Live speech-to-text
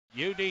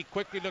UD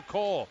quickly to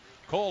Cole.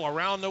 Cole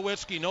around the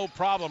whiskey, no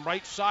problem.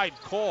 Right side,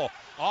 Cole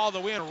all the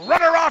way in.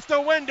 Runner off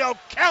the window,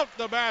 count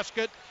the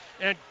basket,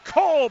 and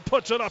Cole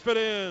puts it up and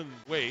in.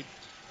 Wade,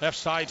 left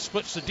side,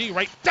 splits the D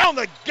right down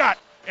the gut,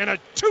 and a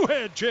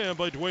two-hand jam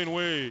by Dwayne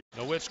Wade.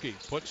 Nowitzki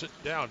puts it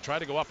down, try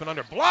to go up and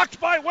under. Blocked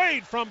by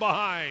Wade from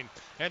behind,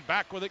 and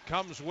back with it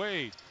comes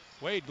Wade.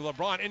 Wade to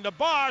LeBron into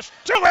Bosch,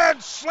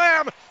 two-hand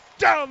slam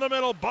down the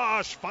middle.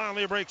 Bosch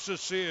finally breaks the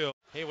seal.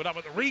 Haywood up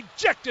with it,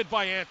 rejected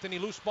by Anthony.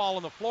 Loose ball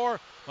on the floor.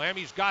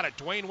 Miami's got it.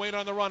 Dwayne Wade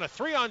on the run. A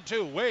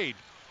 3-on-2. Wade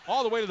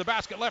all the way to the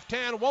basket. Left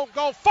hand won't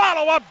go.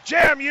 Follow-up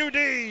jam, UD.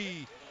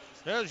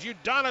 As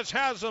Udonis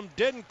Haslam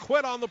didn't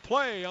quit on the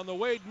play. On the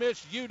Wade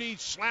miss, UD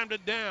slammed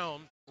it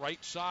down.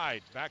 Right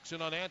side. Backs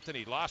in on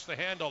Anthony. Lost the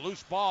handle.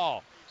 Loose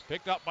ball.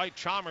 Picked up by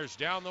Chalmers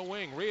down the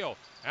wing. Rio.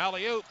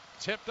 Alley-oop.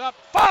 Tipped up.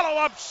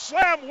 Follow-up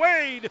slam.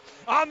 Wade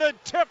on the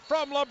tip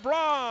from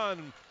LeBron.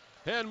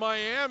 And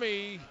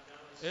Miami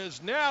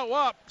is now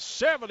up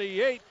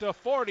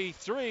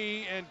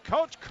 78-43, and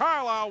Coach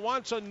Carlisle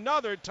wants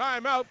another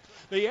timeout.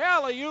 The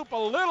alley-oop a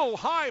little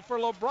high for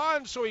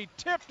LeBron, so he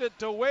tipped it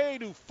to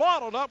Wade, who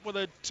followed up with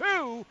a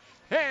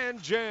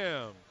two-hand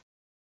jam.